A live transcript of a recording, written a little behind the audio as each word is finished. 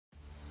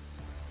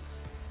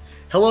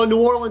Hello,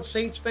 New Orleans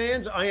Saints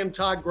fans. I am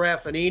Todd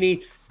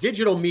Graffagnini,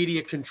 digital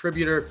media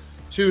contributor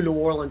to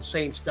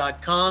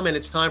NewOrleansSaints.com, and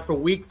it's time for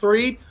week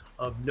 3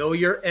 of Know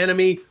Your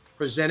Enemy,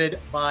 presented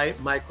by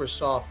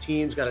Microsoft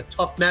Teams. Got a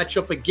tough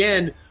matchup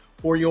again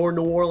for your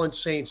New Orleans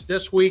Saints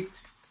this week.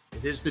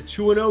 It is the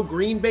 2-0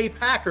 Green Bay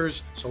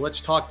Packers, so let's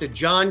talk to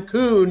John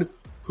Kuhn,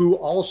 who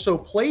also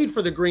played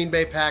for the Green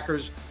Bay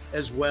Packers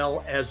as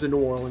well as the New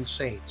Orleans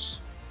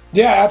Saints.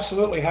 Yeah,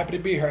 absolutely. Happy to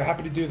be here.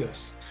 Happy to do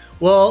this.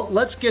 Well,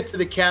 let's get to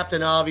the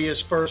Captain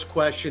Obvious first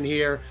question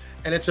here,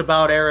 and it's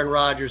about Aaron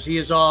Rodgers. He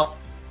is off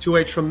to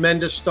a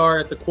tremendous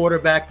start at the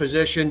quarterback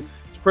position.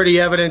 It's pretty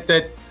evident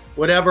that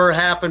whatever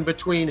happened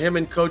between him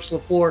and Coach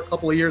LaFleur a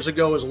couple of years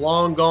ago is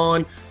long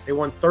gone. They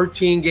won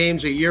 13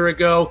 games a year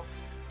ago,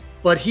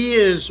 but he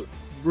is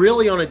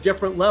really on a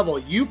different level.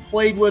 You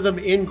played with him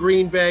in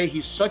Green Bay.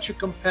 He's such a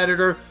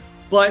competitor,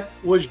 but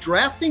was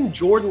drafting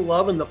Jordan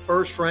Love in the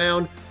first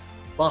round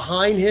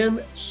behind him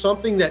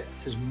something that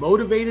has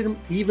motivated him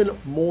even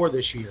more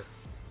this year?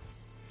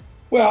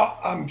 Well,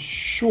 I'm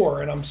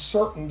sure and I'm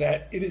certain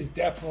that it is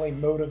definitely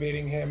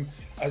motivating him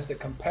as the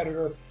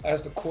competitor,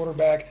 as the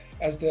quarterback,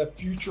 as the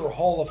future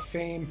Hall of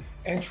Fame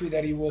entry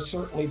that he will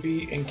certainly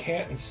be in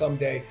Canton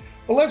someday.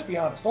 But let's be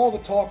honest, all the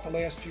talk the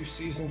last few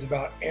seasons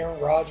about Aaron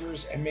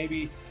Rodgers and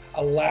maybe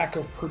a lack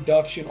of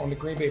production on the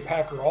Green Bay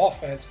Packer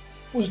offense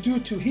was due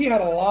to he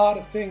had a lot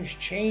of things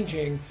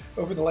changing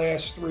over the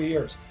last 3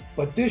 years.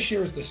 But this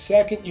year is the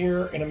second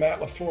year in a Matt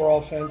LaFleur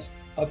offense,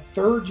 a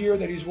third year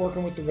that he's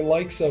working with the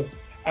likes of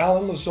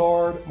Allen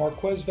Lazard,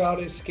 Marquez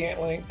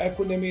Valdez-Scantling,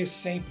 Equanimous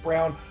St.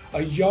 Brown,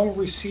 a young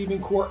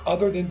receiving core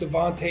other than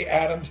Davante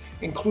Adams,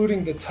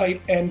 including the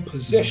tight end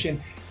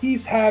position.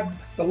 He's had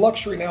the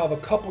luxury now of a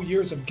couple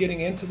years of getting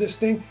into this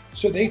thing,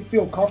 so they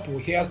feel comfortable.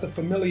 He has the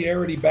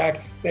familiarity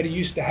back that he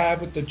used to have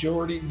with the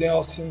Jordy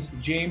Nelsons, the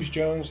James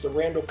Jones, the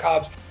Randall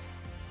Cobbs.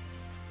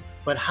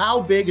 But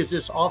how big is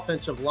this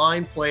offensive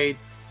line played?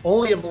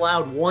 Only have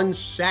allowed 1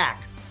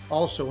 sack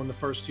also in the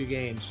first 2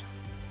 games.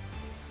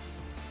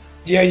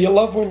 Yeah, you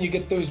love when you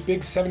get those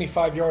big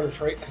 75-yarders,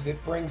 right? Because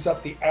it brings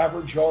up the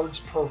average yards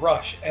per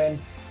rush.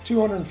 And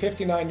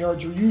 259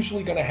 yards, you're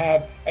usually going to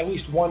have at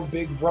least 1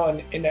 big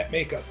run in that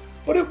makeup.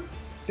 But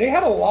they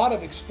had a lot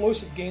of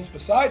explosive gains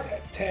beside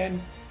that,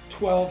 10,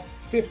 12,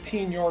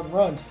 15-yard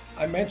runs.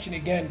 I mentioned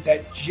again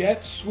that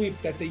jet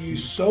sweep that they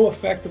used so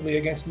effectively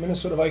against the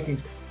Minnesota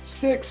Vikings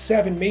 6,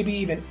 7, maybe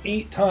even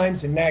 8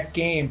 times in that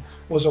game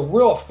was a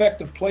real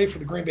effective play for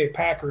the Green Bay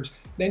Packers.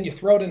 Then you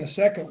throw it in the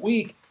second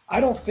week. I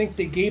don't think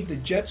they gave the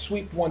jet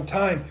sweep 1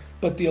 time,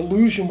 but the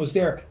illusion was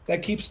there.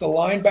 That keeps the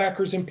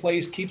linebackers in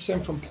place, keeps them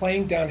from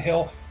playing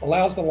downhill,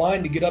 allows the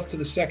line to get up to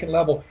the second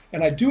level.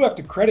 And I do have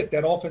to credit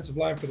that offensive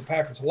line for the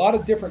Packers. A lot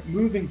of different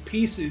moving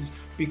pieces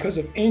because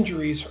of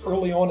injuries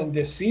early on in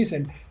this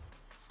season.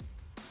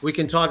 We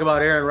can talk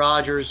about Aaron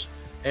Rodgers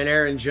and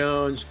Aaron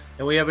Jones,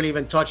 and we haven't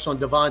even touched on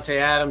Davante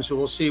Adams, so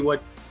we'll see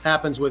what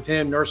happens with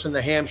him nursing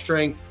the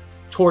hamstring.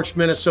 Torched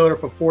Minnesota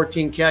for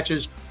 14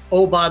 catches.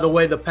 Oh, by the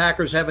way, the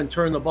Packers haven't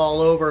turned the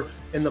ball over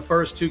in the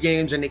first 2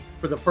 games, and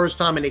for the first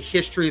time in the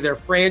history of their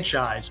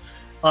franchise,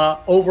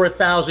 over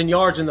 1,000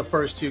 yards in the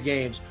first 2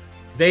 games.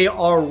 They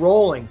are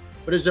rolling.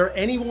 But is there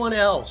anyone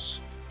else,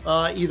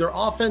 either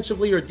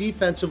offensively or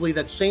defensively,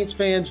 that Saints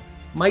fans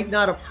might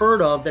not have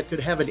heard of that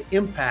could have an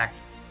impact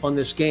on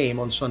this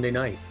game on Sunday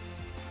night?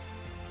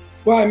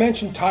 Well, I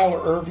mentioned Tyler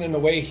Ervin and the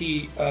way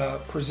he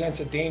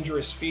presents a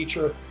dangerous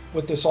feature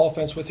with this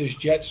offense with his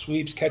jet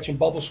sweeps, catching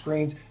bubble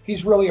screens.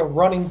 He's really a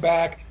running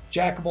back,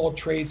 jack of all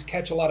trades,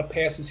 catch a lot of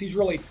passes. He's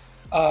really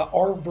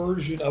our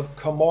version of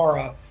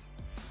Kamara.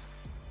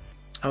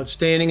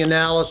 Outstanding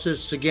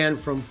analysis again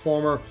from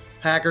former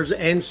Packers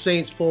and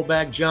Saints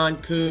fullback John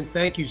Kuhn.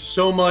 Thank you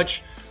so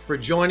much for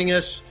joining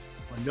us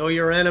on Know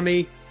Your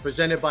Enemy,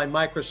 presented by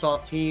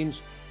Microsoft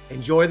Teams.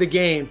 Enjoy the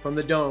game from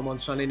the Dome on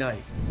Sunday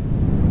night.